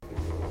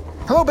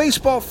Hello,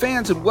 baseball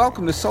fans, and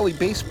welcome to Sully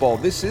Baseball.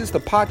 This is the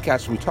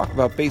podcast where we talk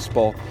about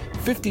baseball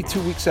 52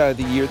 weeks out of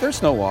the year.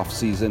 There's no off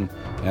season,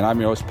 and I'm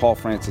your host, Paul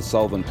Francis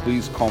Sullivan.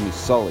 Please call me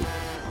Sully.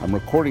 I'm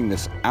recording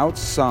this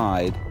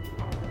outside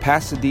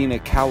Pasadena,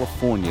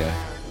 California,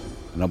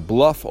 in a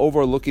bluff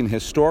overlooking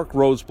historic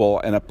Rose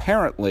Bowl, and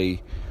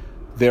apparently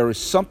there is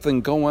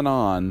something going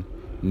on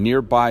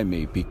nearby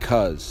me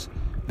because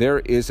there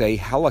is a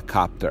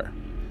helicopter.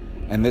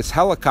 And this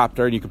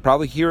helicopter, and you can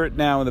probably hear it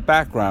now in the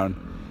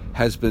background,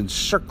 has been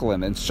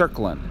circling and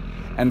circling.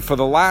 And for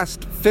the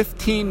last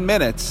 15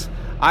 minutes,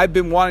 I've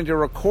been wanting to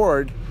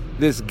record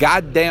this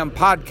goddamn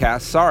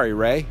podcast. Sorry,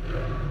 Ray.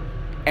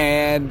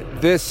 And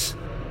this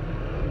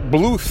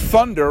Blue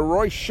Thunder,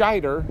 Roy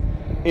Scheider,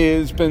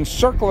 has been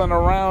circling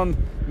around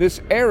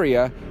this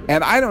area,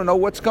 and I don't know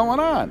what's going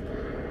on.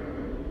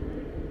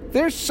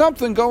 There's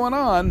something going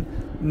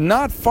on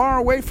not far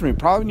away from me,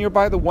 probably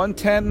nearby the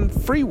 110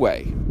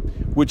 freeway,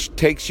 which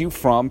takes you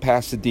from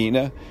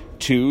Pasadena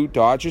to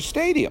Dodger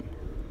Stadium.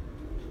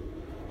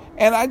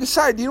 And I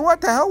decided, you know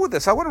what, the hell with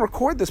this. I want to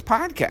record this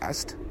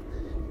podcast,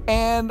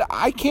 and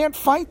I can't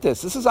fight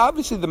this. This is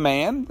obviously the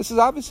man. This is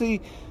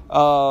obviously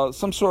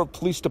some sort of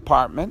police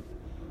department,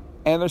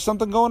 and there's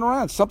something going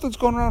around. Something's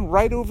going around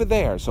right over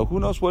there, so who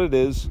knows what it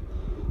is.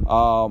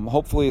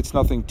 Hopefully it's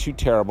nothing too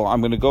terrible.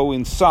 I'm going to go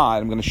inside.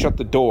 I'm going to shut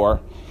the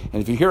door,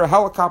 and if you hear a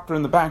helicopter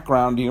in the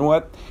background, you know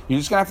what? You're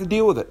just going to have to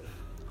deal with it.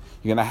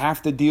 You're going to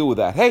have to deal with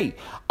that. Hey,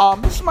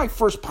 this is my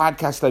first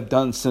podcast I've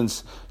done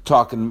since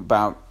talking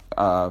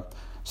about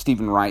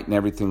Stephen Wright and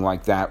everything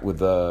like that with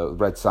the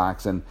Red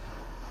Sox. And,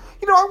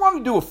 you know, I want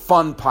to do a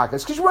fun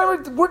podcast because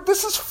remember,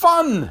 this is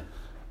fun.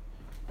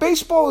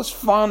 Baseball is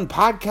fun.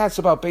 Podcasts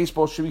about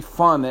baseball should be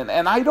fun.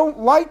 And I don't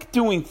like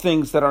doing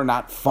things that are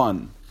not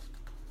fun.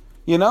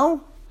 You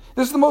know?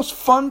 This is the most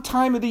fun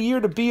time of the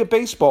year to be a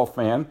baseball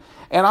fan.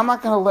 And I'm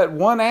not going to let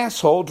one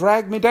asshole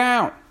drag me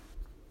down.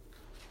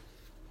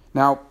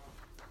 Now,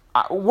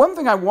 one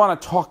thing I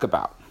want to talk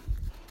about,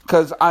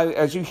 because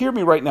as you hear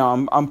me right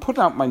now, I'm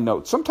putting out my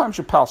notes. Sometimes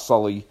your pal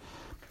Sully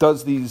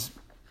does these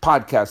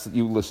podcasts that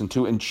you listen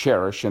to and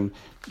cherish, and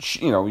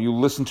you know, you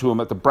listen to them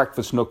at the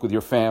breakfast nook with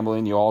your family,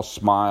 and you all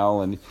smile,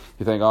 and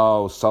you think,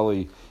 oh,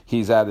 Sully,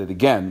 he's at it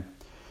again.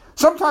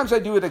 Sometimes I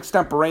do it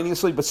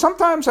extemporaneously, but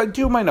sometimes I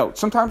do my notes.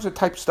 Sometimes I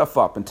type stuff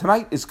up, and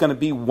tonight is going to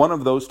be one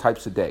of those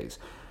types of days.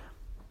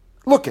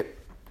 Look it.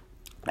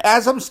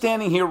 As I'm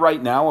standing here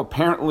right now,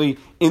 apparently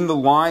in the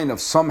line of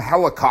some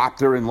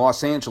helicopter in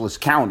Los Angeles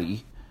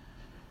County,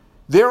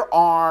 there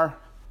are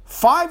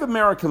 5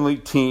 American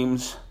League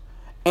teams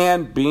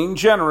and, being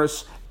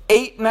generous,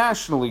 8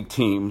 National League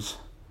teams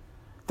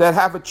that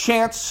have a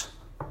chance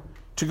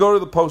to go to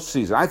the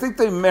postseason. I think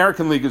the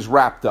American League is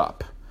wrapped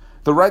up.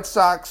 The Red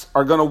Sox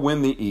are going to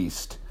win the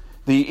East.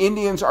 The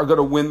Indians are going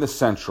to win the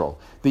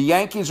Central. The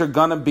Yankees are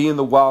going to be in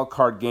the wild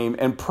card game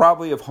and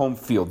probably have home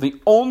field.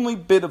 The only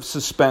bit of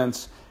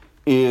suspense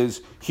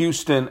is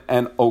Houston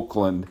and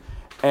Oakland.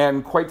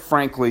 And quite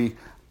frankly,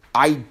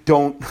 I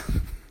don't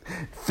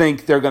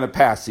think they're going to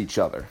pass each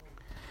other.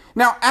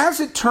 Now, as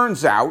it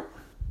turns out,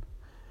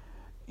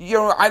 you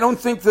know, I don't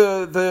think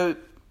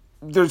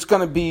there's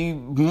going to be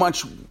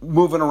much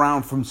moving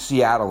around from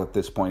Seattle at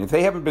this point. If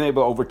they haven't been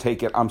able to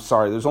overtake it, I'm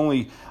sorry. There's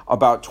only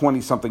about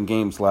 20-something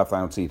games left. I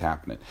don't see it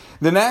happening.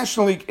 The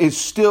National League is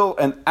still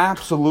an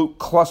absolute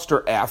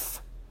cluster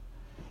F,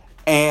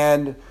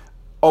 and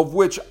of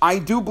which I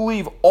do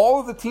believe all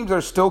of the teams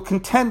are still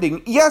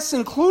contending, yes,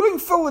 including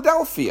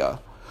Philadelphia,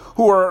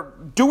 who are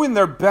doing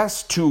their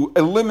best to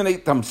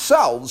eliminate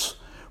themselves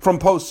from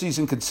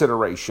postseason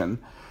consideration.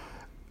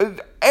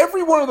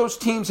 Every one of those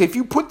teams, if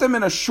you put them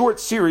in a short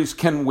series,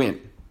 can win.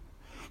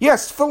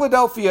 Yes,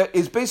 Philadelphia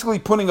is basically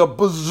putting a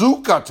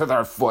bazooka to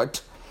their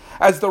foot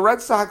as the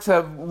Red Sox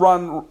have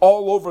run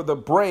all over the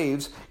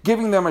Braves,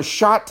 giving them a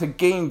shot to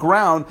gain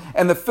ground,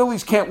 and the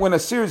Phillies can't win a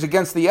series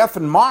against the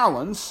effing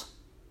Marlins.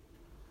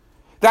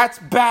 That's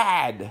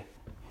bad.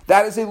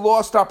 That is a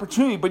lost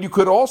opportunity. But you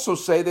could also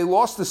say they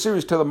lost the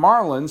series to the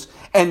Marlins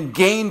and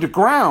gained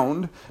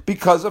ground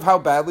because of how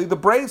badly the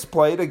Braves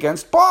played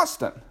against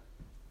Boston.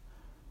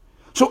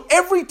 So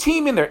every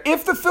team in there,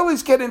 if the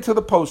Phillies get into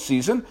the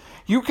postseason,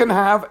 you can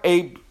have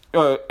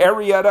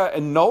Arrieta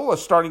and Nola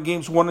starting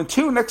games 1 and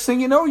 2. Next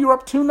thing you know, you're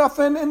up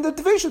 2-0 in the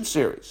division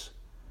series.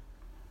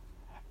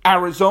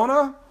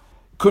 Arizona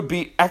could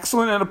be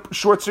excellent in a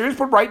short series,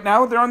 but right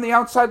now they're on the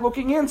outside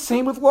looking in.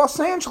 Same with Los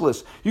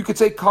Angeles. You could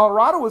say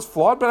Colorado is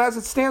flawed, but as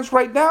it stands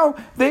right now,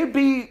 they'd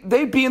be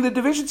in the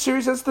division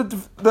series as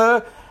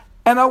the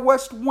NL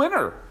West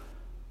winner.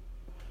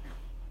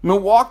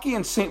 Milwaukee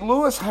and St.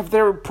 Louis have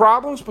their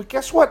problems, but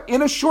guess what?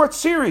 In a short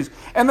series,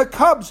 and the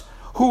Cubs,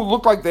 who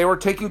looked like they were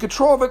taking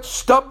control of it,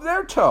 stubbed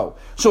their toe.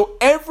 So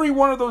every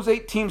one of those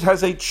 8 teams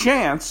has a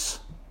chance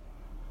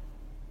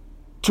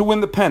to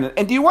win the pennant.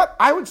 And do you know what?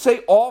 I would say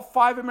all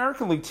 5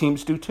 American League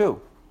teams do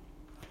too.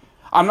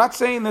 I'm not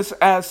saying this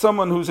as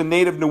someone who's a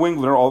native New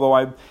Englander, although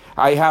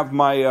I have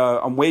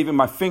I'm waving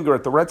my finger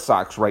at the Red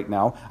Sox right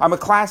now. I'm a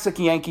classic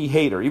Yankee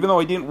hater. Even though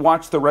I didn't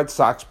watch the Red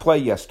Sox play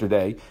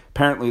yesterday,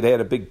 apparently they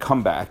had a big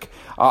comeback.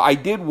 I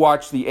did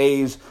watch the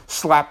A's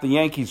slap the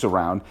Yankees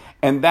around,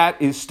 and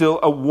that is still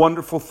a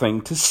wonderful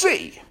thing to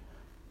see.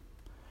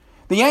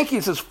 The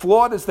Yankees, as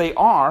flawed as they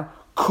are,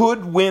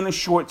 could win a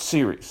short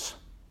series.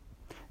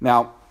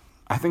 Now,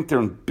 I think they're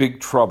in big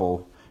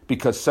trouble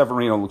because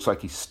Severino looks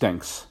like he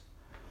stinks.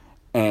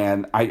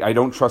 And I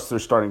don't trust their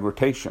starting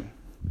rotation.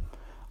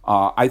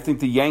 I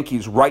think the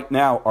Yankees right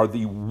now are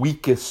the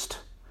weakest,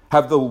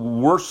 have the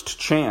worst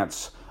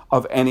chance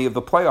of any of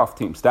the playoff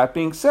teams. That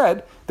being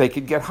said, they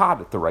could get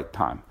hot at the right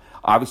time.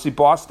 Obviously,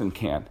 Boston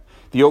can.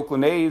 The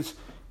Oakland A's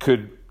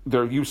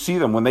you see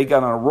them, when they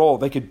get on a roll,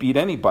 they could beat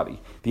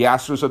anybody. The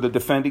Astros are the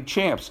defending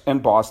champs,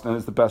 and Boston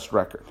is the best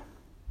record.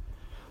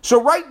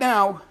 So right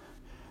now,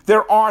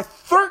 there are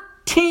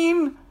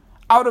 13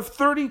 out of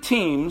 30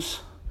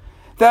 teams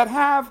that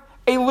have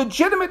a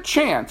legitimate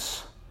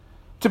chance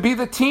to be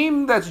the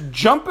team that's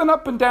jumping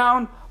up and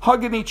down,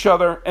 hugging each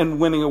other, and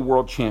winning a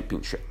world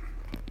championship.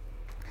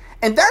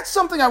 And that's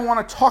something I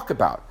want to talk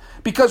about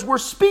because we're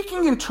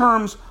speaking in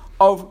terms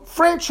of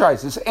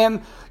franchises.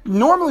 And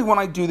normally when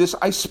I do this,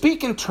 I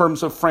speak in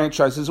terms of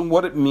franchises and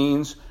what it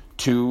means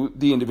to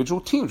the individual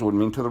teams. What it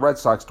would mean to the Red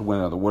Sox to win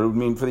another. What it would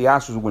mean for the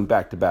Astros to win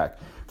back-to-back.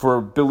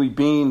 For Billy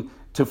Beane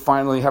to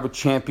finally have a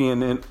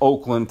champion in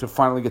Oakland, to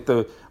finally get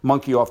the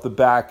monkey off the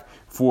back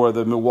for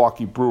the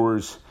Milwaukee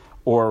Brewers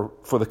or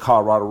for the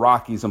Colorado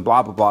Rockies, and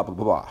blah, blah, blah, blah,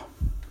 blah.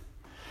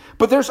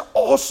 But there's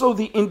also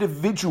the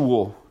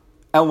individual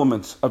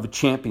elements of a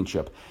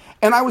championship.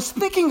 And I was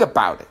thinking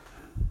about it.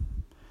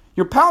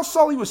 Your pal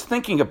Sully was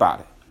thinking about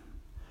it.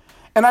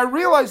 And I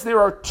realized there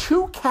are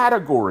two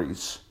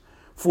categories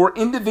for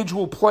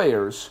individual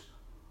players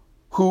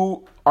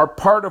who are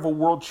part of a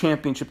world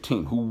championship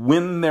team, who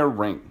win their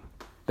ring.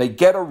 They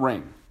get a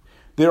ring.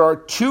 There are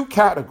two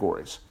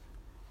categories.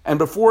 And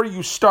before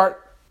you start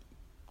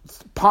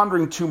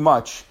pondering too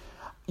much,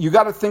 you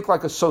got to think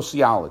like a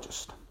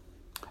sociologist.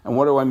 And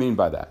what do I mean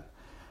by that?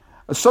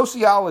 A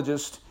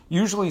sociologist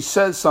usually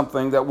says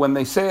something that when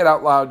they say it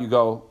out loud, you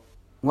go,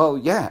 well,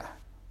 yeah,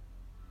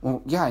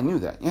 I knew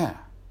that, yeah.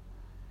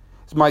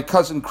 It's my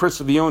cousin Chris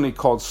Vione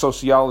called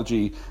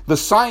sociology the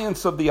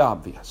science of the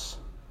obvious.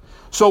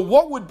 So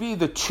what would be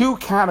the two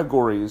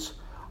categories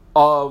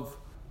of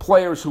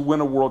players who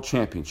win a world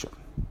championship?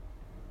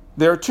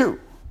 There are two.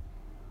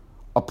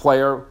 A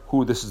player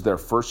who this is their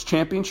first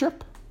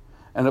championship,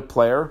 and a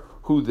player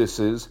who this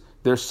is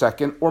their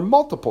second or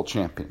multiple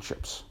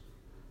championships.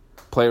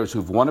 Players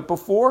who've won it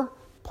before,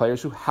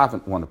 players who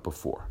haven't won it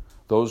before.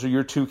 Those are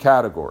your two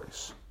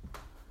categories.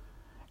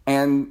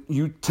 And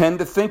you tend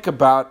to think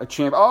about a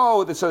champ,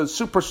 this a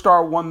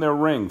superstar won their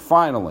ring,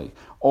 finally.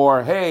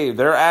 Or, hey,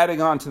 they're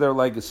adding on to their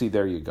legacy,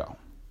 there you go.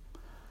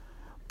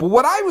 But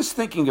what I was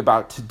thinking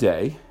about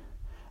today,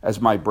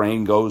 as my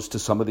brain goes to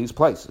some of these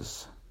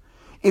places,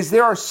 is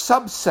there are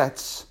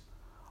subsets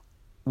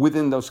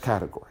within those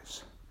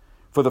categories.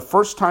 For the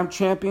first-time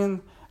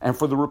champion and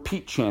for the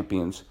repeat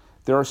champions,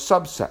 there are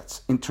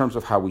subsets in terms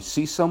of how we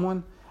see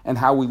someone and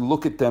how we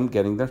look at them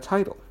getting their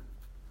title.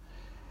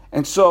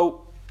 And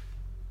so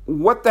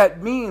what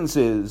that means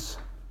is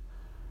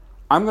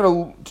I'm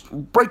going to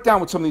break down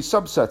what some of these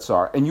subsets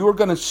are, and you are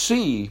going to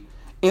see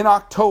in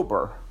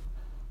October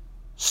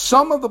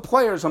some of the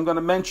players I'm going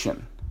to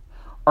mention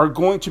are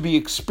going to be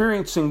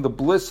experiencing the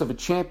bliss of a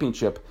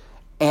championship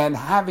and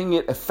having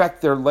it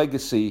affect their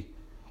legacy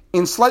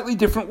in slightly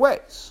different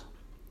ways.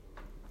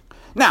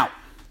 Now,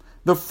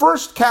 the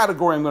first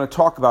category I'm going to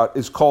talk about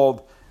is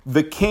called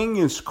The King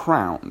is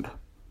Crowned.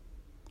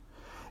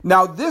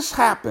 Now, this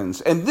happens,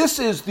 and this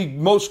is the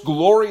most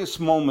glorious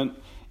moment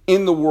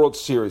in the World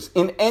Series.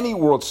 In any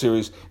World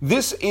Series,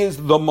 this is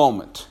the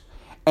moment.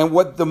 And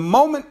what the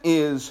moment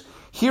is,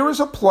 here is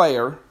a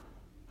player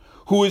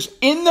who is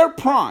in their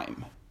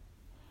prime,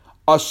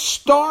 a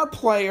star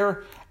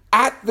player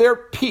at their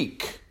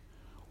peak,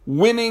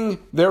 winning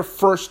their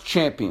first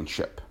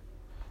championship.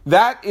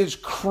 That is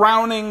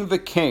crowning the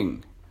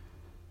king.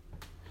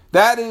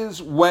 That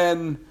is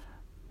when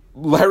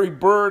Larry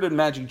Bird and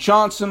Magic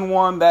Johnson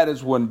won. That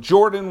is when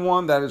Jordan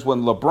won. That is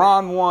when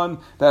LeBron won.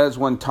 That is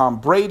when Tom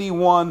Brady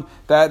won.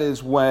 That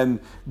is when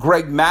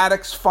Greg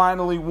Maddux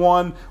finally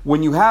won.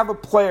 When you have a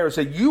player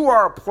say, you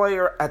are a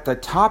player at the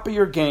top of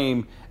your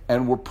game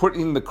and we're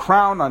putting the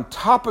crown on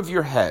top of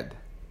your head.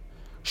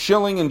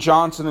 Schilling and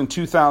Johnson in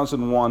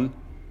 2001.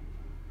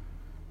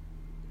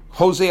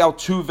 Jose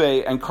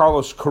Altuve and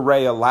Carlos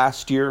Correa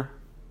last year.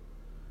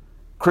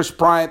 Chris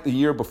Bryant the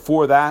year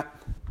before that.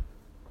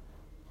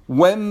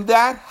 When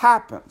that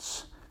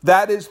happens,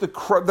 that is the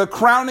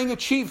crowning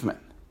achievement,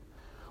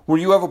 where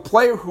you have a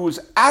player who is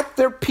at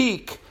their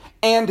peak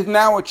and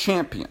now a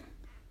champion,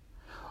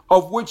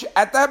 of which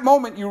at that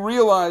moment you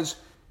realize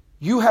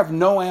you have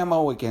no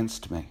ammo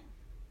against me.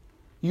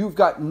 You've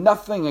got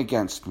nothing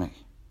against me.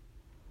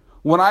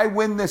 When I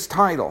win this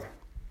title,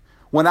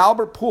 when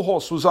Albert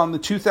Pujols was on the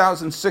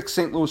 2006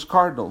 St. Louis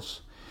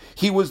Cardinals,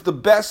 he was the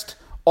best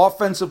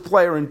offensive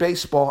player in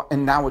baseball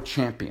and now a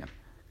champion.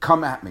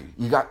 Come at me.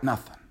 You got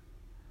nothing.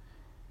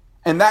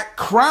 And that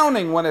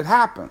crowning, when it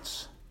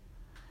happens,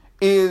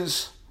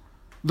 is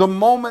the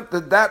moment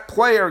that that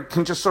player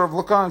can just sort of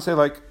look on and say,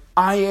 like,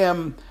 I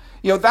am,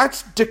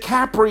 that's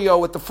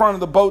DiCaprio at the front of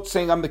the boat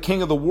saying I'm the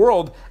king of the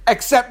world,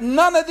 except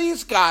none of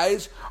these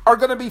guys are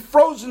going to be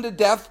frozen to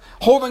death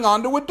holding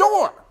onto a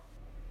door.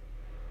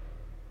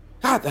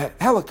 God, that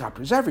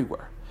helicopter is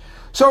everywhere.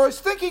 So I was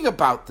thinking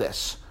about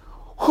this.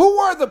 Who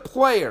are the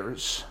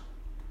players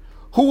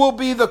who will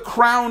be the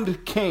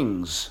crowned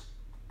kings?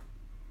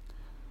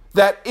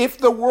 That if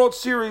the World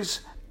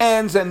Series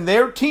ends and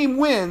their team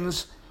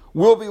wins,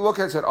 we'll be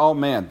looking and say, oh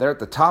man, they're at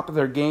the top of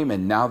their game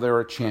and now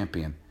they're a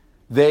champion.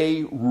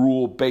 They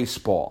rule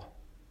baseball.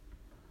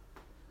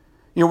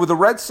 With the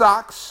Red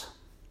Sox,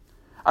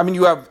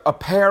 you have a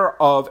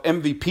pair of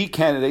MVP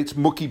candidates,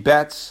 Mookie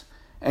Betts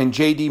and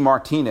J.D.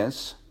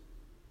 Martinez.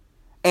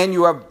 And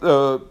you have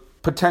the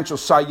potential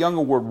Cy Young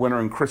Award winner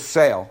in Chris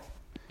Sale.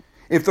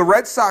 If the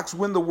Red Sox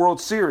win the World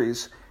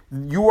Series,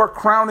 you are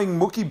crowning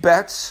Mookie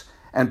Betts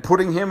and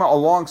putting him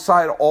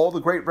alongside all the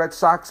great Red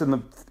Sox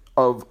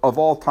of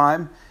all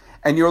time.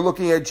 And you're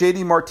looking at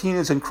J.D.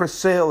 Martinez and Chris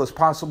Sale as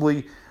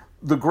possibly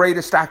the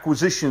greatest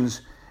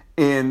acquisitions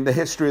in the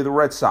history of the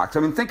Red Sox.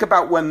 Think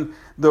about when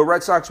the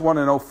Red Sox won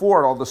in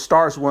 2004, all the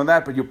stars won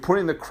that, but you're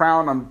putting the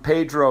crown on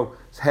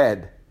Pedro's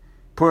head,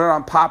 put it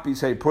on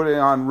Poppy's head, put it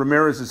on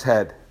Ramirez's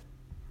head.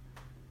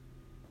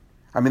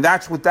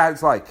 That's what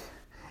that's like.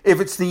 If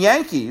it's the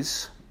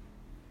Yankees,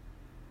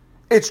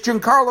 it's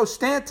Giancarlo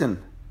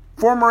Stanton,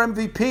 former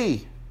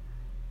MVP,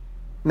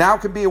 now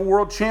can be a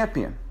world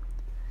champion.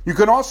 You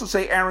can also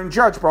say Aaron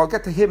Judge, but I'll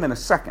get to him in a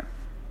second.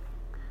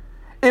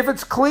 If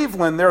it's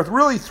Cleveland, there are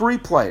really three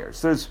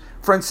players. There's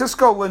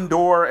Francisco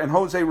Lindor and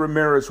Jose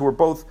Ramirez, who are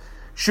both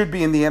should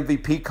be in the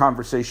MVP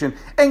conversation,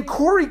 and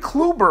Corey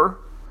Kluber,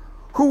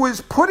 who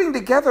is putting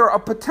together a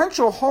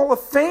potential Hall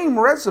of Fame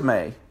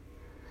resume.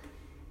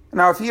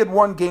 Now, if he had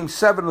won Game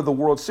 7 of the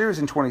World Series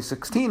in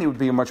 2016, it would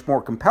be a much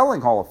more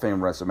compelling Hall of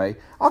Fame resume.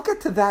 I'll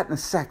get to that in a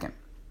second.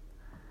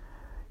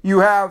 You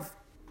have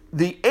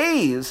the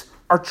A's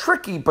are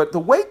tricky, but the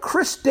way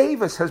Chris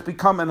Davis has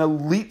become an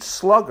elite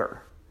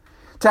slugger,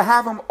 to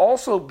have him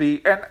also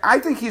be, and I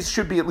think he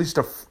should be at least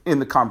in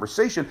the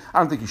conversation. I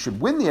don't think he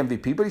should win the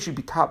MVP, but he should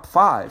be top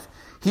 5.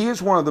 He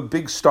is one of the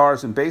big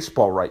stars in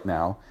baseball right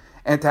now,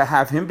 and to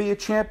have him be a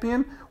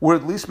champion would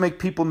at least make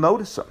people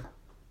notice him.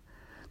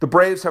 The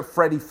Braves have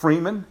Freddie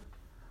Freeman,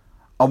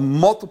 a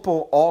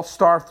multiple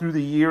all-star through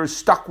the years,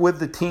 stuck with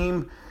the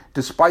team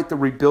despite the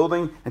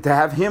rebuilding, and to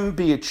have him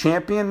be a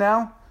champion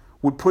now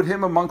would put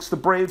him amongst the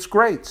Braves'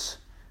 greats.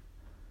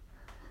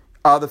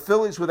 The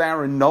Phillies with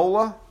Aaron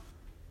Nola,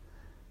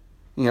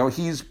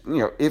 he's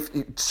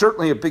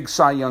certainly a big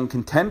Cy Young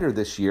contender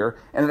this year,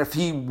 and if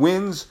he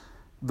wins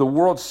the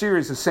World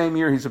Series the same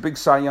year he's a big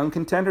Cy Young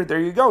contender, there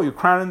you go, you're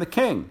crowning the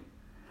king.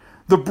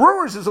 The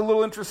Brewers is a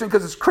little interesting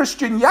because it's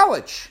Christian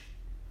Yelich,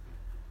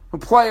 a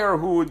player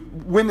who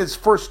would win his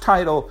first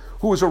title,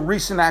 who was a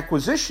recent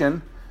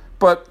acquisition,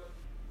 but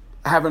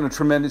having a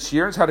tremendous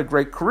year, has had a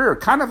great career.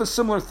 Kind of a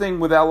similar thing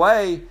with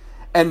L.A.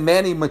 and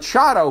Manny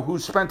Machado, who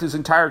spent his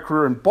entire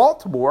career in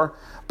Baltimore,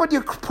 but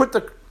you put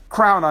the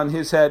crown on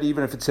his head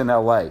even if it's in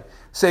L.A.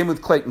 Same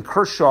with Clayton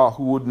Kershaw,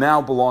 who would now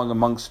belong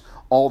amongst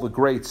all the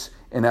greats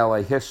in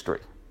L.A. history.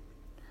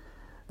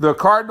 The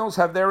Cardinals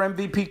have their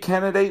MVP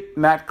candidate,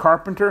 Matt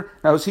Carpenter.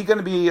 Now, is he going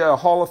to be a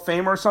Hall of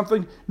Famer or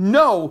something?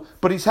 No,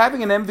 but he's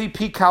having an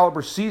MVP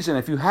caliber season.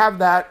 If you have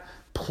that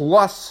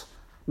plus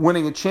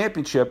winning a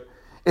championship,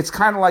 it's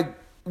kind of like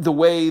the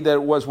way that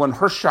it was when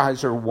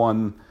Hershiser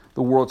won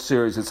the World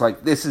Series. It's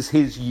like, this is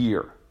his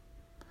year.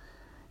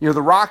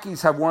 The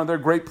Rockies have one of their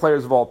great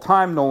players of all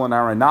time, Nolan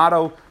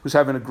Arenado, who's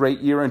having a great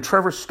year, and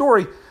Trevor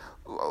Story,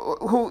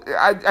 who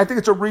I think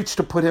it's a reach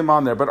to put him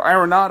on there, but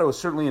Arenado is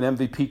certainly an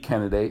MVP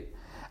candidate.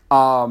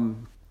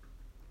 And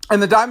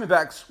the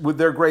Diamondbacks with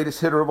their greatest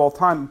hitter of all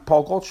time,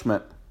 Paul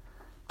Goldschmidt,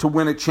 to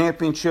win a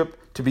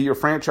championship, to be your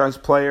franchise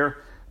player,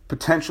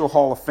 potential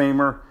Hall of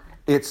Famer.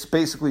 It's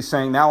basically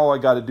saying now all I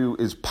got to do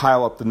is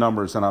pile up the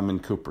numbers and I'm in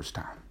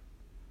Cooperstown.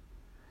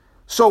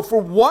 So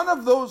for one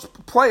of those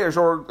players,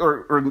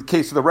 or in the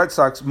case of the Red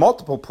Sox,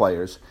 multiple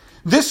players,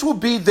 this will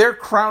be their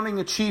crowning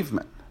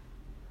achievement.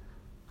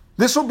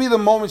 This will be the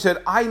moment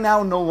that I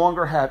now no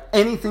longer have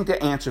anything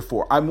to answer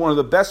for. I'm one of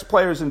the best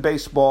players in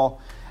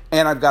baseball,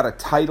 and I've got a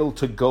title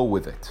to go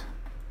with it.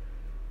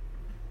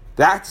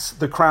 That's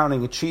the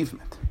crowning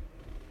achievement.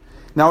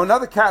 Now,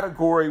 another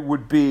category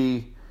would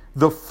be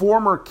the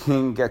former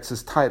king gets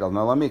his title.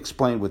 Now, let me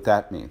explain what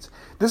that means.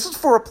 This is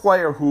for a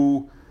player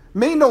who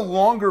may no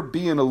longer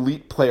be an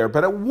elite player,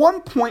 but at one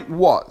point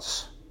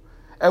was.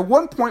 At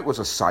one point was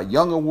a Cy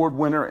Young Award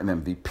winner, an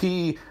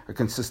MVP, a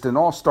consistent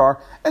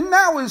all-star, and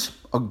now is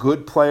a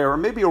good player or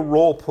maybe a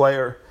role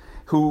player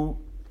who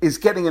is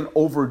getting an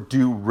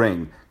overdue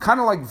ring. Kind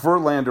of like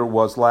Verlander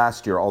was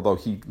last year, although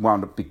he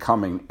wound up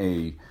becoming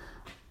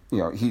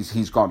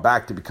he's gone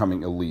back to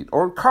becoming elite.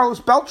 Or Carlos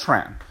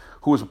Beltran,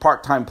 who was a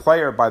part-time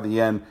player by the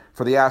end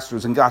for the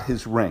Astros and got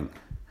his ring.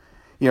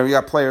 You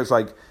got players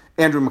like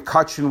Andrew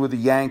McCutchen with the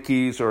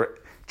Yankees, or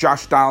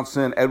Josh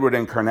Donaldson, Edward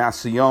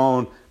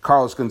Encarnacion,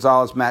 Carlos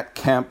Gonzalez, Matt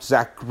Kemp,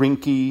 Zach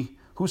Greinke,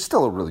 who's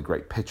still a really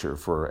great pitcher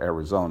for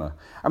Arizona.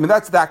 I mean,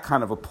 that's that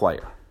kind of a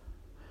player.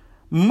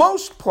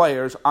 Most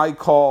players I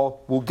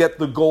call will get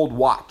the gold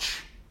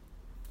watch.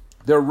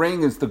 Their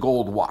ring is the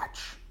gold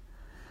watch.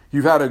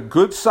 You've had a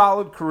good,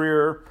 solid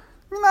career.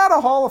 You're not a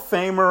Hall of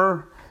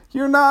Famer.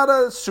 You're not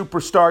a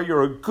superstar.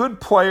 You're a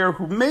good player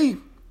who may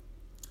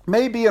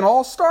be an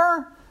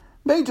all-star,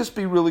 may just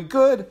be really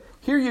good.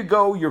 Here you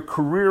go. Your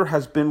career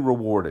has been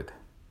rewarded.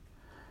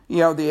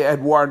 The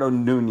Eduardo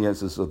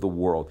Nunez's of the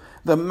world,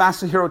 the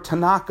Masahiro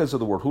Tanakas of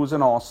the world, who's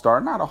an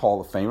all-star, not a Hall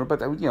of Famer, but,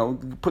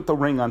 put the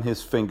ring on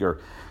his finger.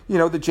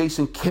 The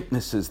Jason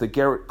Kipnises, the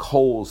Garrett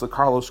Coles, the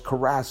Carlos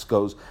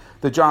Carrascos,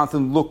 the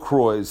Jonathan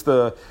Lucroys,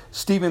 the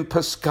Stephen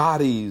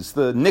Piscotty's,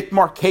 the Nick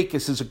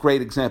Markakis is a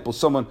great example,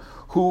 someone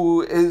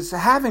who is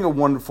having a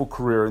wonderful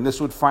career, and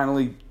this would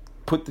finally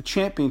put the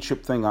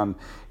championship thing on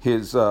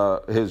his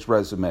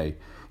resume.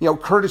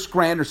 Curtis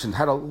Granderson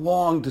had a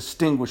long,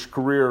 distinguished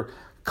career,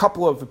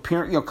 couple of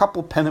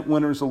pennant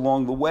winners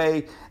along the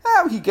way.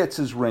 Now he gets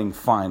his ring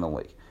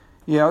finally.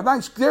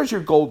 Nice. There's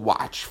your gold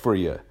watch for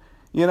you.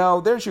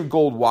 There's your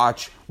gold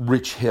watch,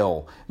 Rich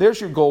Hill.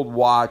 There's your gold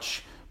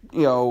watch,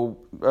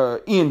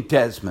 Ian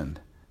Desmond,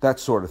 that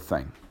sort of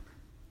thing.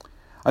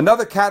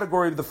 Another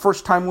category of the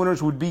first-time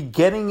winners would be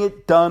getting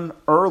it done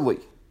early.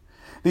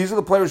 These are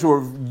the players who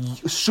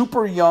are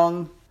super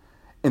young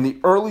in the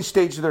early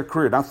stage of their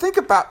career. Now think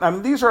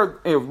about, these are,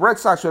 Red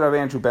Sox would have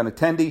Andrew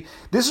Benintendi.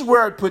 This is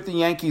where I'd put the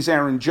Yankees'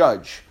 Aaron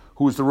Judge,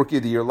 who was the Rookie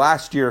of the Year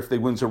last year. If they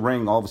wins a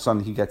ring, all of a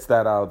sudden he gets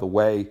that out of the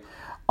way.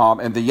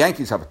 And the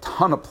Yankees have a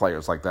ton of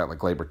players like that, like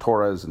Gleyber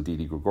Torres and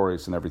Didi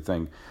Gregorius and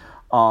everything.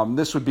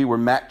 This would be where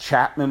Matt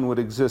Chapman would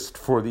exist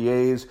for the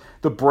A's.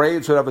 The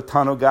Braves would have a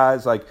ton of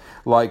guys like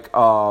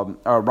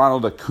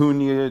Ronald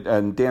Acuna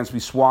and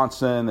Dansby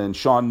Swanson and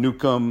Sean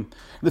Newcomb.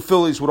 The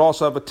Phillies would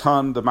also have a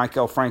ton, the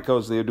Michael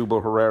Francos, the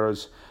Adubo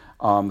Herreras.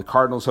 The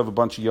Cardinals have a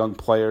bunch of young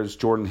players,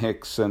 Jordan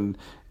Hicks and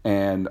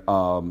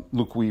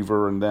Luke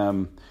Weaver and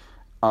them.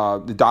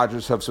 The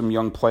Dodgers have some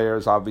young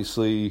players,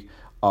 obviously,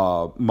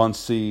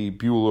 Muncy,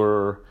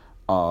 Buehler,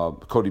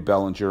 Cody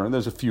Bellinger, and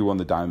there's a few on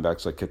the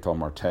Diamondbacks like Ketel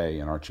Marte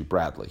and Archie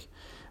Bradley.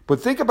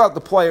 But think about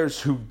the players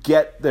who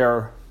get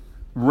their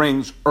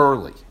rings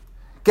early.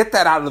 Get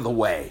that out of the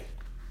way.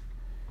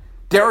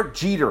 Derek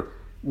Jeter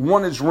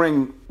won his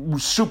ring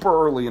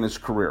super early in his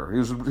career. He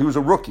was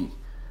a rookie.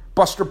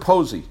 Buster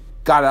Posey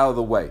got out of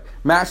the way.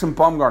 Madison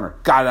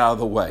Bumgarner got out of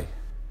the way.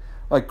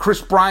 Like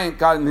Chris Bryant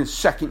got in his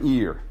second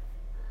year.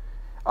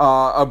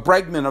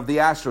 Bregman of the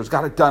Astros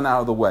got it done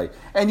out of the way.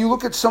 And you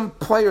look at some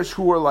players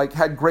who are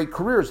had great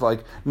careers,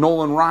 like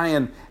Nolan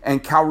Ryan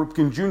and Cal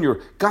Ripken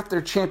Jr. got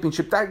their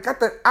championship, got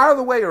that out of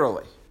the way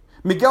early.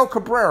 Miguel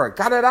Cabrera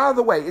got it out of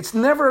the way. It's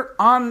never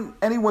on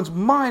anyone's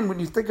mind when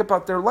you think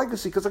about their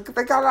legacy because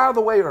they got it out of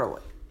the way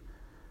early.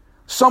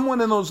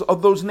 Someone in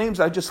those names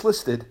I just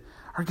listed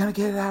are going to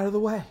get it out of the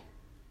way.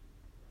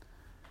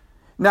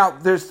 Now,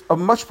 there's a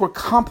much more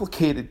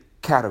complicated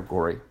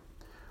category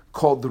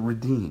called the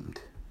redeemed.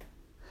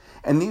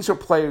 And these are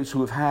players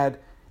who have had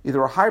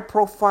either a high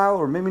profile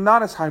or maybe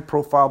not as high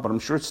profile, but I'm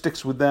sure it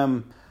sticks with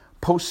them,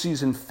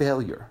 postseason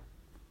failure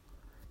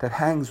that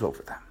hangs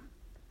over them.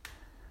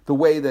 The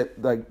way that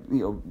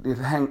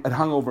it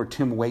hung over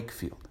Tim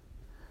Wakefield,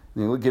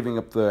 giving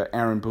up the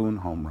Aaron Boone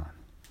home run.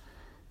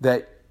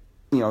 That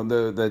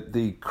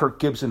the Kirk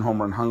Gibson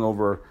home run hung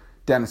over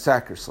Dennis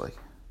Eckersley.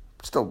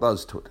 Still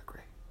does to a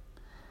degree.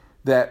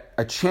 That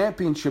a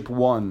championship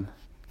won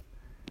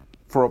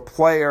for a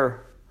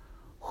player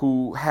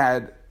who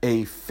had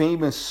a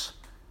famous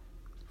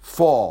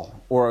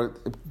fall or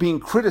being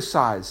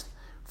criticized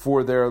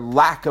for their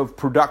lack of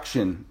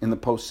production in the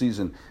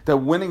postseason, that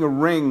winning a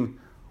ring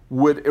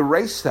would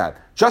erase that.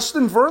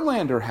 Justin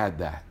Verlander had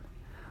that.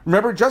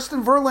 Remember,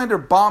 Justin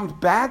Verlander bombed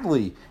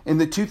badly in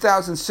the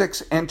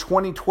 2006 and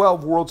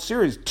 2012 World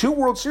Series. 2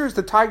 World Series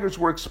the Tigers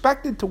were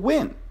expected to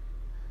win,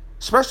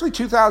 especially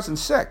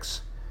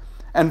 2006.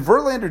 And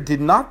Verlander did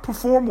not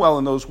perform well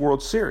in those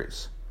World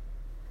Series.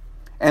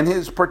 And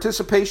his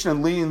participation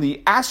in leading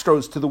the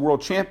Astros to the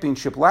World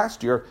Championship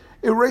last year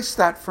erased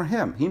that for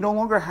him. He no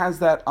longer has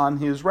that on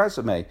his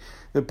resume,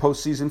 the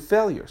postseason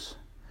failures.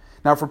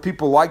 Now, for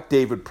people like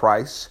David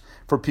Price,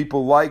 for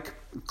people like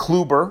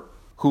Kluber,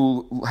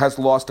 who has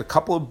lost a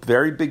couple of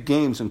very big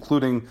games,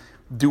 including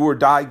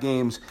do-or-die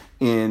games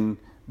in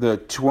the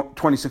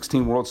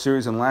 2016 World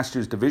Series and last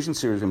year's Division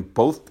Series. In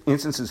both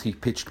instances, he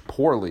pitched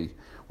poorly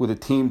with a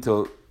team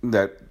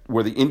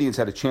where the Indians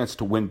had a chance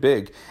to win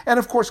big. And,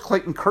 of course,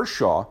 Clayton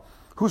Kershaw,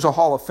 who's a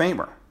Hall of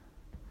Famer.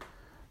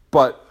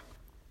 But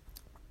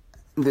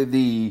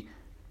the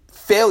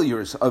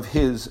failures of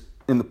his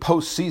in the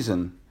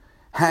postseason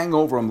hang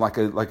over him like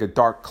a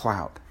dark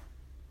cloud.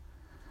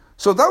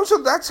 So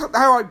that's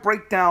how I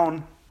break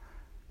down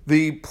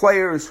the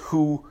players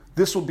who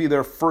this will be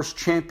their first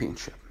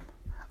championship.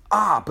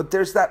 But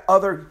there's that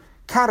other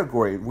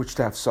category in which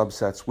to have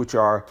subsets, which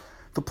are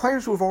the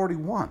players who have already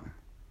won.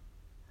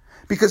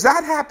 Because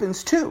that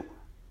happens too.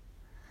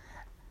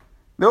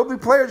 There'll be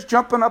players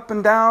jumping up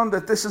and down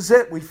that this is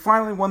it. We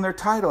finally won their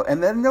title.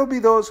 And then there'll be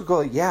those who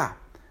go, yeah,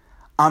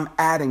 I'm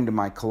adding to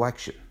my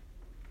collection.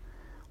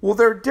 Well,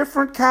 there are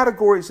different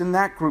categories in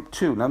that group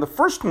too. Now, the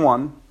first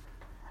one,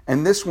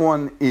 and this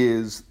one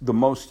is the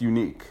most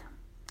unique.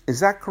 Is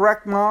that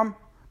correct, Mom?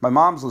 My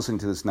mom's listening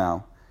to this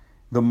now.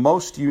 The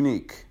most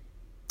unique.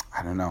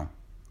 I don't know.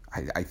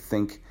 I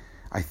think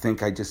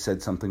I just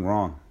said something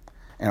wrong.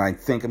 And I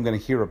think I'm going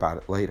to hear about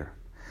it later.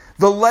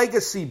 The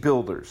legacy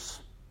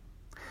builders.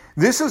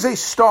 This is a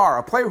star,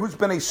 a player who's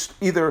been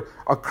either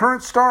a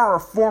current star or a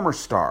former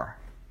star,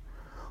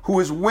 who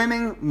is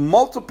winning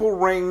multiple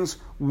rings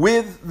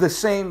with the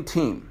same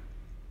team.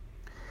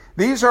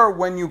 These are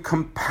when you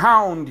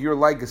compound your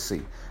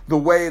legacy, the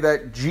way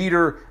that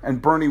Jeter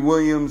and Bernie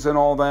Williams and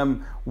all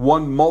them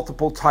won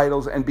multiple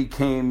titles and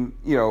became,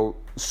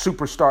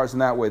 superstars in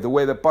that way, the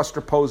way that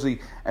Buster Posey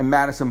and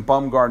Madison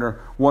Bumgarner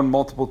won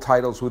multiple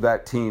titles with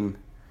that team.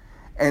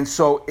 And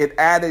so it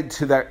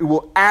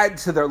will add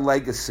to their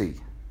legacy.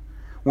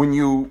 When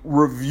you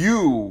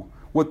review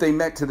what they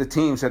meant to the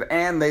team,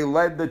 and they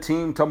led the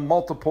team to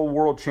multiple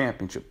world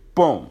championships.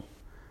 Boom.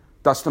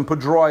 Dustin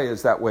Pedroia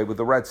is that way with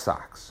the Red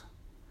Sox.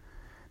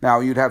 Now,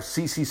 you'd have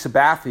CC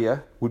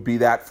Sabathia would be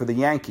that for the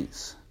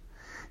Yankees.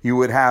 You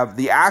would have,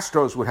 the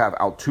Astros would have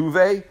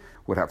Altuve,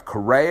 would have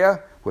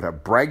Correa, would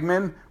have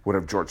Bregman, would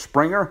have George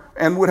Springer,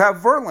 and would have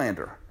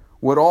Verlander.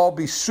 Would all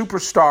be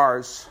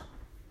superstars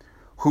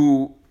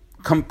who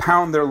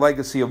compound their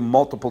legacy of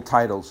multiple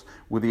titles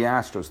with the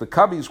Astros. The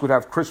Cubbies would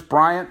have Chris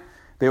Bryant.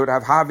 They would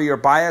have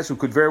Javier Baez, who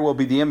could very well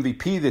be the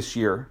MVP this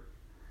year.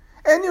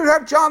 And you'd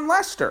have John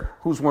Lester,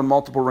 who's won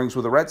multiple rings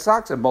with the Red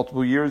Sox and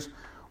multiple years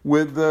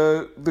with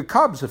the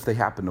Cubs if they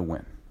happen to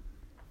win.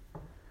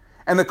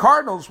 And the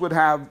Cardinals would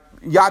have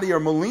Yadier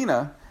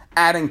Molina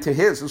adding to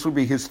his. This would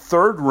be his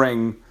third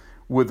ring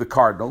with the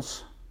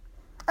Cardinals.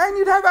 And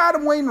you'd have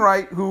Adam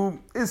Wainwright, who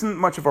isn't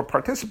much of a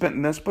participant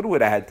in this, but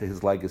would add to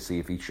his legacy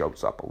if he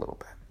shows up a little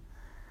bit.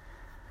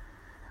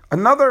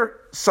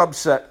 Another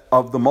subset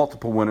of the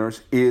multiple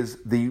winners is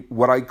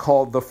what I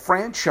call the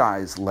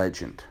franchise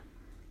legend.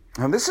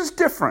 Now, this is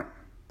different.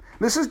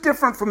 This is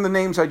different from the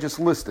names I just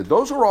listed.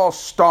 Those are all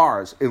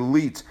stars,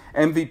 elites,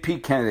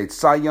 MVP candidates,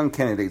 Cy Young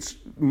candidates,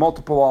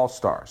 multiple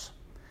all-stars.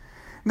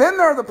 Then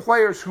there are the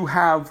players who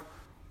have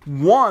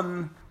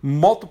won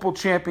multiple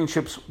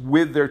championships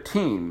with their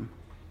team.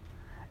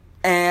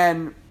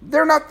 And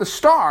they're not the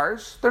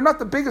stars, they're not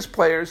the biggest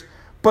players,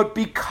 but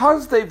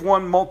because they've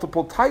won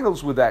multiple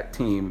titles with that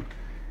team,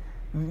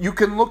 you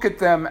can look at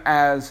them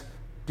as,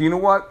 do you know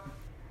what?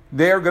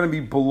 They're going to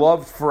be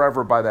beloved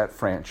forever by that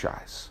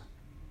franchise.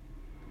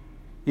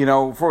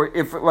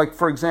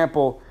 For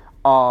example,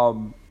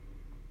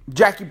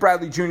 Jackie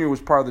Bradley Jr.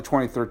 was part of the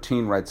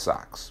 2013 Red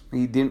Sox.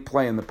 He didn't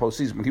play in the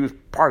postseason, but he was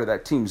part of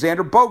that team.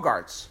 Xander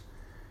Bogaerts.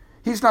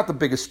 He's not the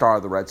biggest star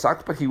of the Red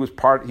Sox, but he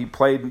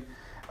played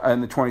in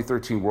the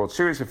 2013 World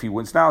Series. If he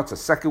wins now, it's a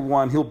second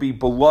one. He'll be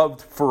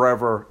beloved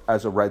forever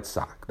as a Red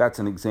Sox. That's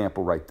an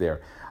example right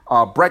there.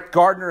 Brett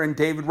Gardner and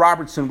David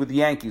Robertson with the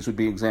Yankees would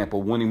be an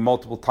example, winning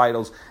multiple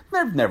titles.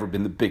 They've never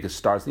been the biggest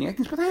stars in the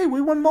Yankees, but hey, we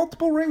won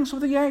multiple rings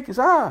with the Yankees.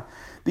 The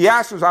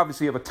Astros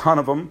obviously have a ton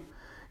of them.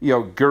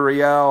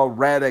 Gurriel,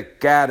 Reddick,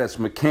 Gaddis,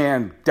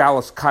 McCann,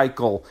 Dallas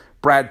Keuchel,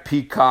 Brad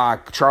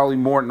Peacock, Charlie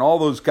Morton, all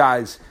those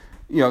guys.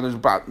 There's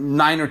about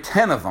 9 or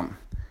 10 of them.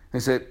 They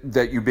said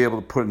that you'd be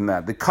able to put in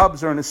that. The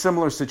Cubs are in a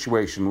similar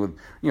situation with,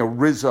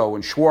 Rizzo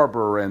and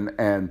Schwarber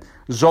and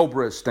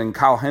Zobrist and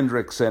Kyle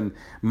Hendricks and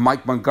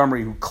Mike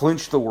Montgomery, who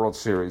clinched the World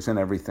Series and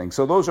everything.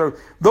 So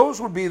those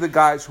would be the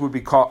guys who would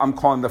be I'm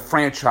calling the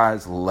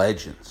franchise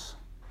legends.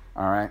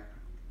 All right.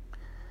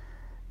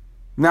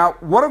 Now,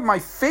 one of my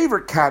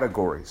favorite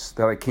categories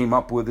that I came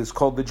up with is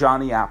called the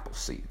Johnny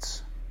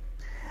Appleseeds.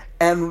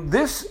 And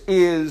this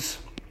is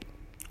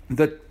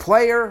the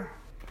player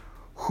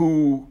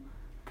who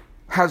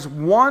has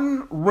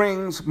won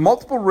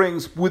multiple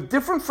rings with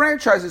different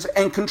franchises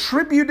and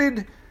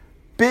contributed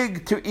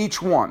big to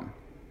each one.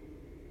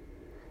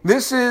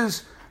 This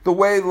is the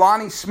way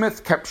Lonnie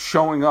Smith kept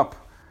showing up.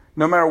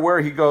 No matter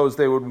where he goes,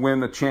 they would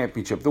win a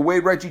championship. The way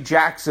Reggie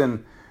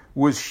Jackson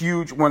was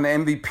huge, won the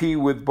MVP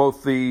with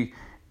both the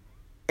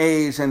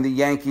A's and the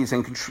Yankees,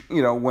 and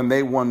when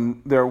they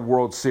won their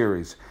World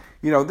Series.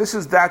 This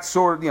is that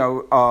sort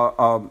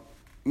of,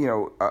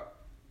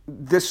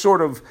 this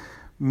sort of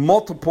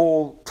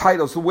multiple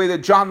titles, the way that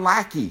John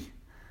Lackey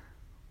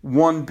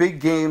won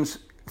big games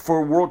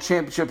for world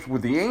championships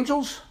with the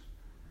Angels,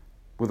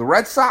 with the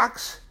Red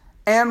Sox,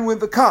 and with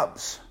the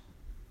Cubs.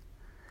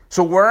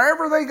 So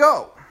wherever they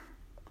go,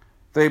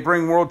 they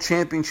bring world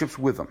championships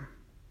with them.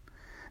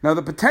 Now,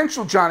 the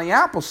potential Johnny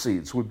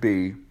Appleseeds would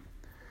be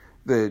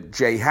the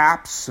Jay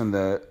Happs and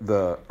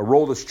the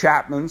Aroldis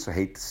Chapmans, I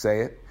hate to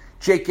say it,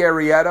 Jake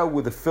Arrieta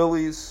with the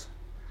Phillies,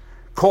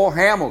 Cole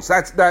Hamels,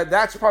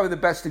 that's probably the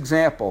best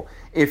example.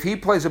 If he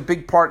plays a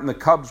big part in the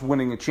Cubs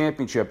winning a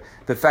championship,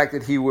 the fact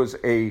that he was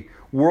a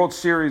World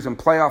Series and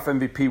playoff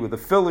MVP with the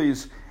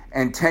Phillies,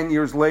 and 10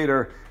 years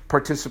later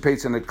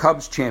participates in the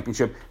Cubs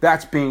championship,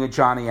 that's being a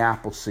Johnny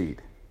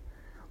Appleseed.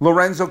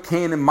 Lorenzo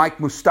Cain and Mike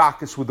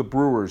Moustakas with the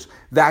Brewers,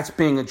 that's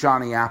being a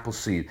Johnny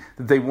Appleseed.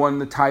 That they won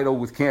the title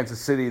with Kansas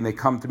City and they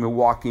come to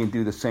Milwaukee and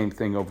do the same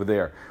thing over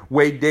there.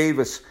 Wade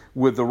Davis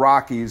with the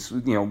Rockies,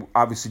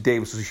 obviously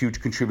Davis was a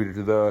huge contributor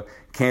to the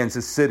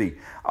Kansas City.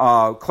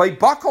 Clay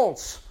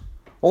Buchholz,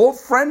 old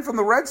friend from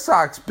the Red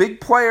Sox,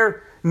 big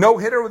player,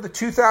 no-hitter with the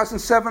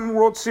 2007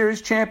 World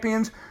Series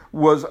champions,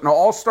 was an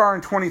all-star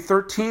in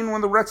 2013 when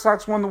the Red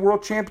Sox won the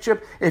World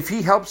Championship. If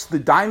he helps the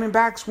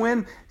Diamondbacks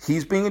win,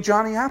 he's being a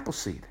Johnny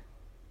Appleseed.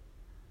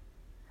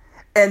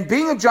 And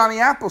being a Johnny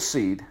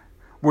Appleseed,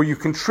 where you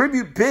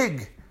contribute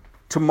big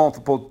to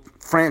multiple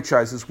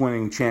franchises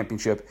winning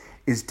championship,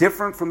 is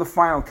different from the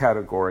final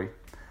category,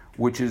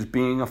 which is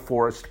being a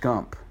Forrest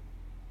Gump.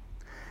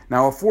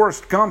 Now, a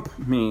Forrest Gump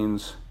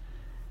means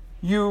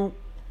you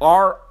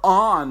are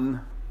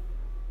on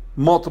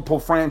multiple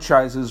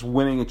franchises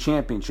winning a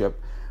championship,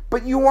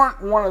 but you aren't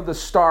one of the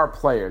star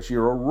players.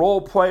 You're a role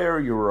player,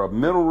 you're a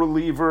middle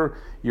reliever,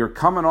 you're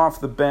coming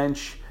off the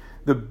bench.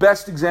 The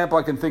best example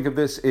I can think of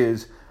this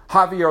is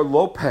Javier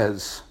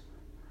Lopez,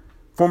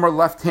 former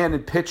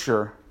left-handed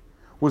pitcher,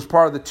 was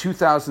part of the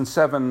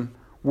 2007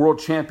 World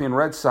Champion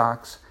Red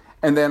Sox,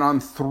 and then on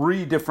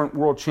 3 different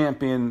World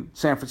Champion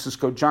San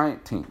Francisco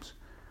Giant teams.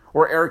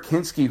 Or Eric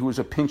Hinsky, who was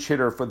a pinch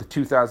hitter for the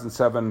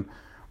 2007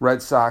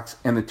 Red Sox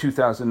and the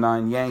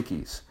 2009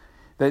 Yankees.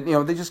 That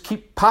they just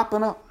keep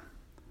popping up.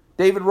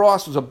 David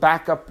Ross was a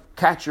backup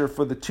catcher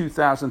for the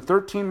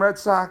 2013 Red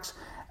Sox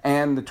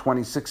and the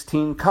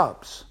 2016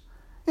 Cubs.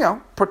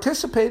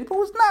 Participated,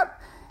 but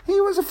he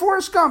was a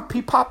Forrest Gump.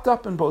 He popped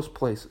up in both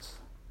places.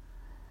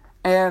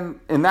 And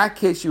in that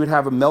case, you would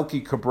have a Melky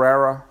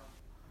Cabrera,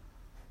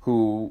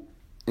 who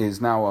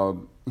is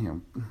now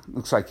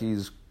looks like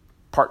he's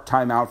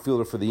part-time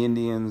outfielder for the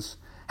Indians.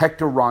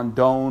 Hector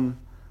Rondon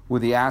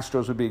with the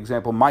Astros would be an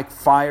example. Mike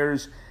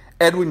Fiers,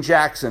 Edwin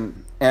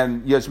Jackson,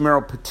 and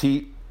Yasmero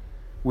Petit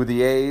with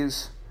the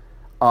A's.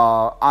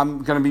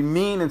 I'm going to be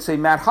mean and say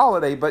Matt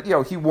Holliday, but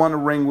he won a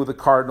ring with the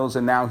Cardinals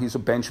and now he's a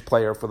bench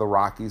player for the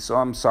Rockies. So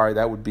I'm sorry,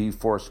 that would be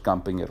Forrest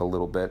Gumping it a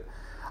little bit.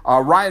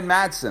 Ryan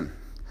Madsen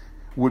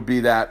would be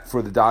that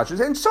for the Dodgers,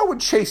 and so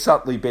would Chase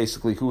Utley,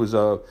 basically, who is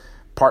a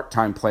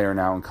part-time player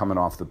now and coming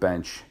off the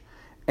bench,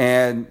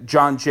 and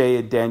John Jay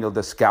and Daniel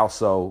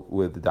Descalso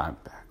with the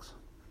Diamondbacks.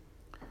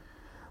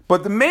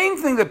 But the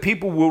main thing that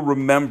people will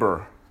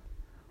remember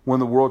when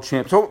the world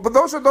champion. But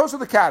those are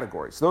the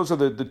categories. Those are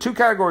the 2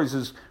 categories: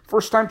 is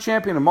first-time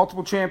champion and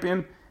multiple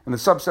champion, and the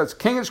subsets: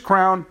 king is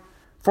crowned,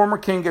 former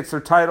king gets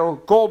their title,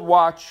 gold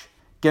watch,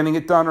 getting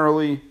it done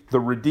early, the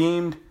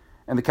redeemed,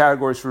 and the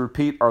categories for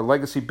repeat are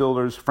legacy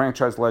builders,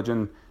 franchise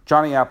legend,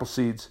 Johnny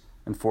Appleseeds,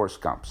 and Forrest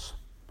Gumps.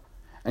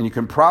 And you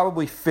can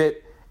probably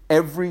fit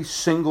every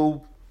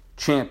single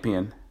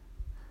champion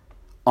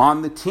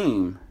on the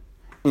team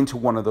into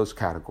one of those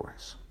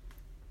categories.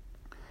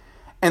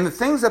 And the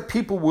things that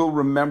people will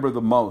remember the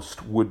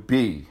most would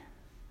be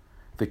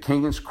the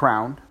king is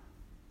crowned,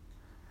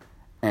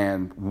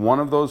 and one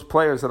of those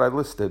players that I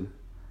listed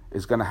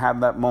is going to have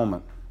that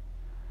moment.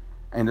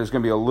 And there's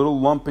going to be a little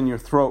lump in your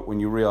throat when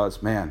you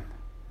realize, man,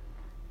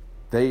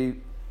 they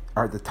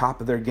are at the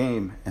top of their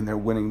game and they're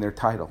winning their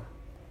title.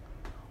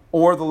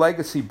 Or the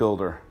legacy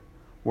builder,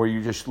 where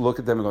you just look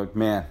at them and go,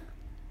 man,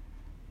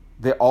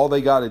 all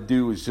they got to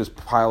do is just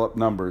pile up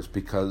numbers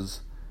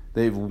because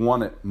they've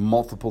won it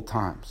multiple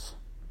times.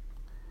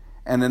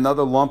 And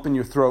another lump in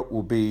your throat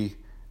will be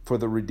for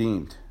the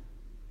redeemed,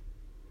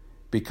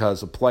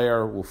 because a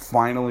player will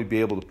finally be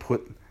able to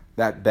put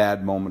that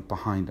bad moment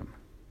behind him.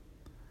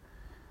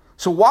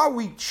 So while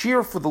we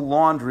cheer for the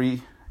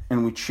laundry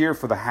and we cheer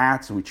for the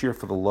hats and we cheer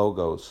for the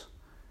logos,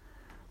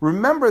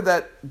 remember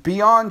that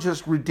beyond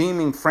just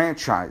redeeming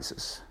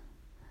franchises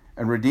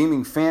and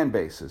redeeming fan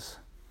bases,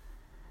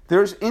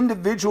 there's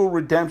individual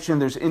redemption,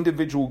 there's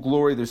individual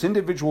glory, there's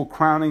individual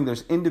crowning,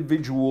 there's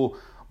individual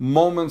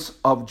moments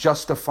of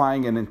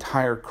justifying an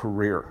entire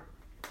career.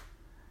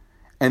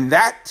 And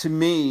that, to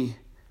me,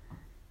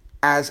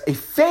 as a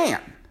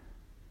fan,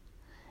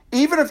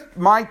 even if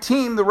my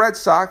team, the Red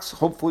Sox,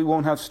 hopefully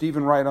won't have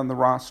Stephen Wright on the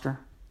roster,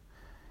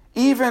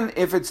 even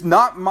if it's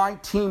not my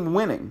team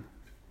winning,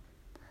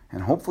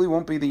 and hopefully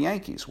won't be the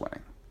Yankees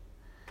winning,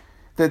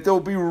 that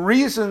there'll be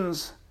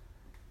reasons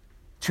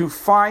to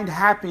find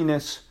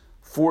happiness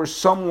for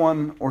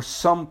someone or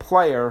some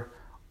player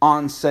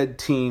on said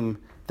team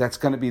that's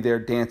going to be there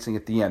dancing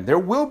at the end. There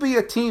will be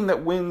a team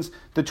that wins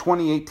the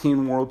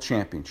 2018 World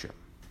Championship.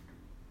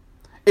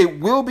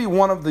 It will be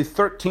one of the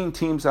 13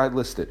 teams I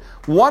listed.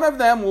 One of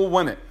them will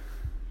win it.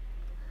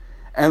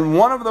 And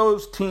one of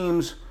those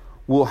teams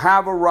will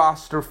have a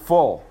roster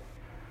full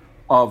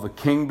of a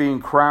king being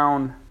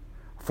crowned,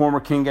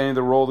 former king getting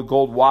the role, the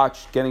gold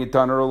watch, getting it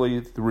done early,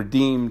 the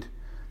redeemed,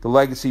 the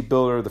legacy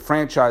builder, the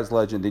franchise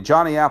legend, the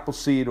Johnny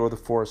Appleseed, or the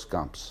Forrest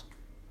Gumps.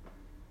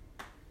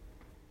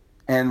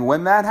 And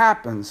when that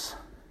happens,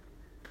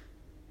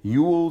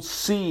 you will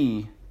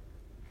see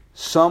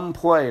some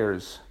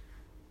players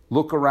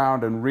look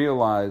around and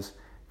realize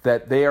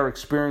that they are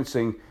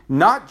experiencing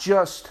not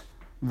just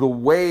the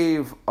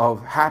wave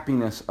of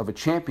happiness of a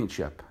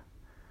championship,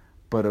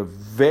 but a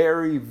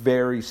very,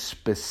 very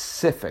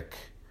specific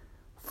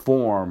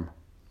form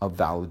of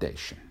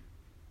validation.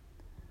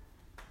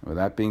 With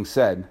that being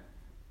said,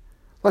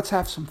 let's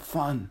have some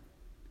fun.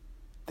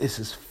 This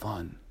is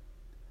fun.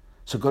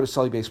 So go to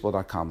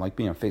sullybaseball.com. Like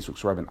me on Facebook,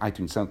 subscribe on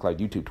iTunes, SoundCloud,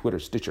 YouTube, Twitter,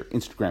 Stitcher,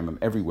 Instagram. I'm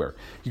everywhere.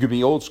 You can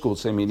be old school.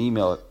 Send me an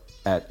email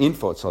at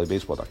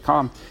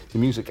info@sullybaseball.com. The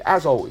music,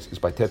 as always, is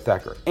by Ted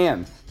Thacker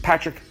and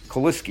Patrick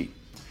Kaliski.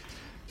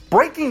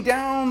 Breaking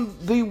down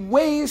the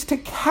ways to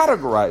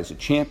categorize a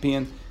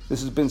champion.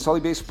 This has been Sully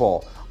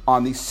Baseball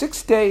on the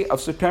 6th day of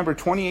September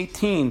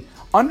 2018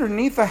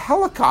 underneath a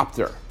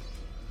helicopter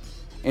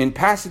in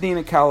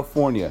Pasadena,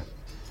 California.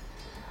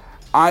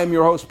 I am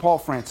your host, Paul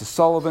Francis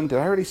Sullivan. Did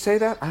I already say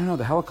that? I don't know.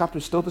 The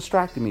helicopter's still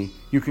distracting me.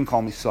 You can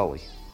call me Sully.